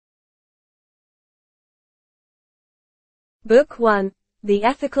Book 1. The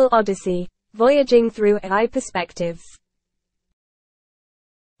Ethical Odyssey, Voyaging Through AI Perspectives.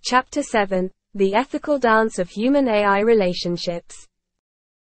 Chapter 7. The Ethical Dance of Human-AI Relationships.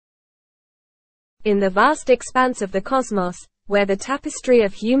 In the vast expanse of the cosmos, where the tapestry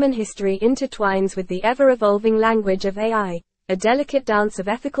of human history intertwines with the ever-evolving language of AI, a delicate dance of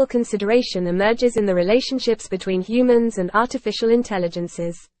ethical consideration emerges in the relationships between humans and artificial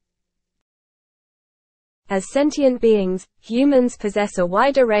intelligences. As sentient beings, humans possess a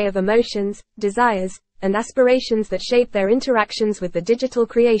wide array of emotions, desires, and aspirations that shape their interactions with the digital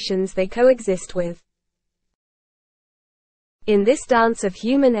creations they coexist with. In this dance of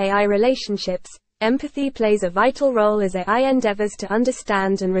human-AI relationships, empathy plays a vital role as AI endeavors to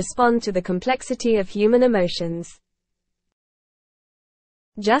understand and respond to the complexity of human emotions.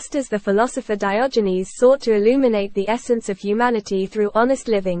 Just as the philosopher Diogenes sought to illuminate the essence of humanity through honest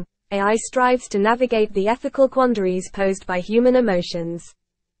living, AI strives to navigate the ethical quandaries posed by human emotions.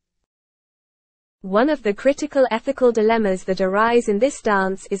 One of the critical ethical dilemmas that arise in this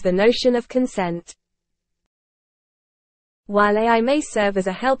dance is the notion of consent. While AI may serve as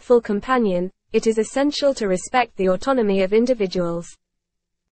a helpful companion, it is essential to respect the autonomy of individuals.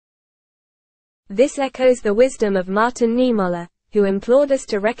 This echoes the wisdom of Martin Niemöller, who implored us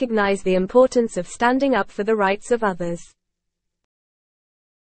to recognize the importance of standing up for the rights of others.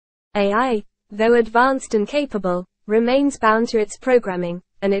 AI, though advanced and capable, remains bound to its programming,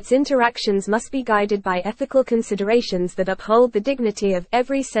 and its interactions must be guided by ethical considerations that uphold the dignity of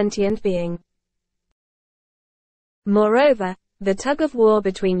every sentient being. Moreover, the tug-of-war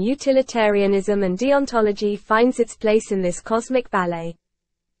between utilitarianism and deontology finds its place in this cosmic ballet.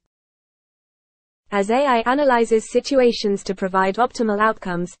 As AI analyzes situations to provide optimal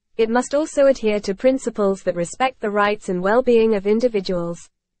outcomes, it must also adhere to principles that respect the rights and well-being of individuals.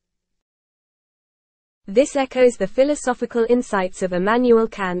 This echoes the philosophical insights of Immanuel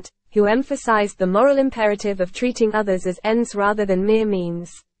Kant, who emphasized the moral imperative of treating others as ends rather than mere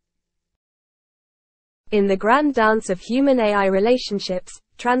means. In the grand dance of human-AI relationships,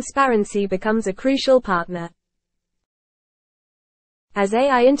 transparency becomes a crucial partner. As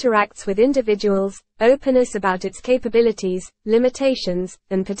AI interacts with individuals, openness about its capabilities, limitations,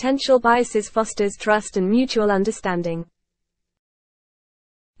 and potential biases fosters trust and mutual understanding.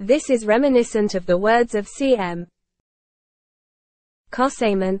 This is reminiscent of the words of C.M.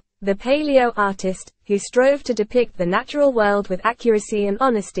 Koseman, the paleo artist, who strove to depict the natural world with accuracy and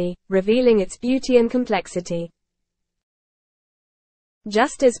honesty, revealing its beauty and complexity.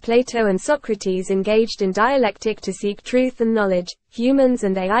 Just as Plato and Socrates engaged in dialectic to seek truth and knowledge, humans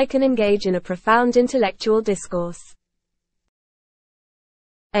and AI can engage in a profound intellectual discourse.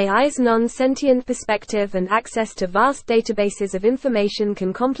 AI's non-sentient perspective and access to vast databases of information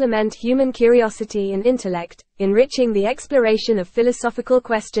can complement human curiosity and intellect, enriching the exploration of philosophical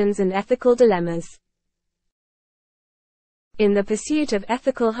questions and ethical dilemmas. In the pursuit of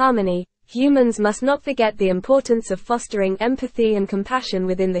ethical harmony, humans must not forget the importance of fostering empathy and compassion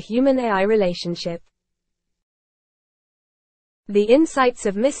within the human-AI relationship. The insights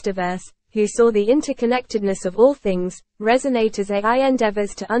of Mr. Verse, who saw the interconnectedness of all things, resonate as AI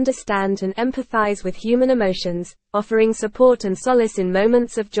endeavors to understand and empathize with human emotions, offering support and solace in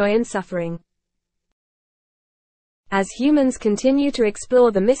moments of joy and suffering. As humans continue to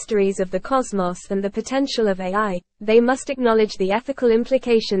explore the mysteries of the cosmos and the potential of AI, they must acknowledge the ethical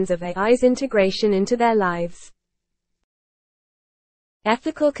implications of AI's integration into their lives.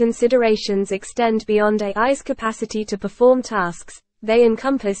 Ethical considerations extend beyond AI's capacity to perform tasks. They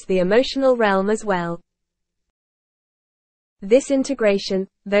encompass the emotional realm as well. This integration,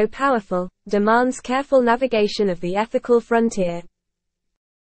 though powerful, demands careful navigation of the ethical frontier.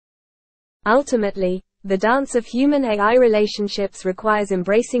 Ultimately, the dance of human-AI relationships requires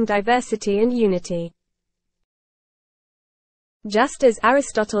embracing diversity and unity. Just as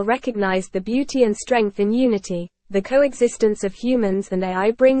Aristotle recognized the beauty and strength in unity, the coexistence of humans and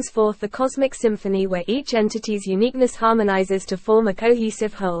AI brings forth a cosmic symphony where each entity's uniqueness harmonizes to form a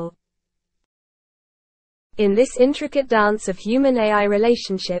cohesive whole. In this intricate dance of human-AI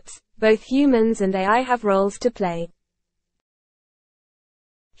relationships, both humans and AI have roles to play.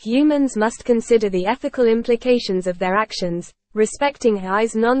 Humans must consider the ethical implications of their actions, respecting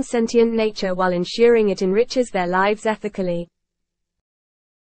AI's non-sentient nature while ensuring it enriches their lives ethically.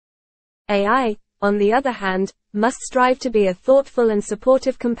 AI, on the other hand, must strive to be a thoughtful and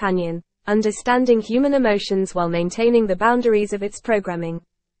supportive companion, understanding human emotions while maintaining the boundaries of its programming.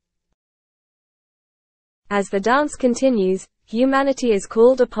 As the dance continues, humanity is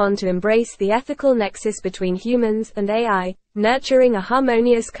called upon to embrace the ethical nexus between humans and AI, nurturing a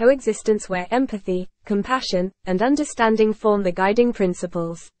harmonious coexistence where empathy, compassion, and understanding form the guiding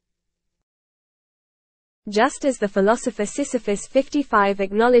principles. Just as the philosopher Sisyphus 55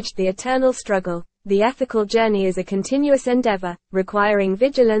 acknowledged the eternal struggle, the ethical journey is a continuous endeavor, requiring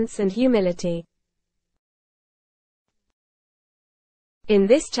vigilance and humility. In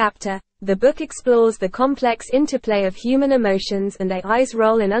this chapter, the book explores the complex interplay of human emotions and AI's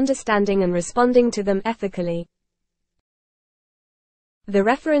role in understanding and responding to them ethically. The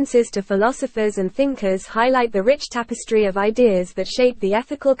references to philosophers and thinkers highlight the rich tapestry of ideas that shape the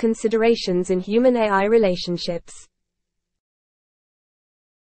ethical considerations in human-AI relationships.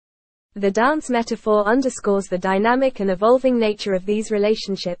 The dance metaphor underscores the dynamic and evolving nature of these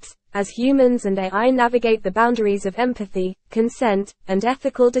relationships, as humans and AI navigate the boundaries of empathy, consent, and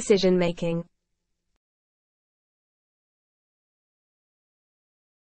ethical decision-making.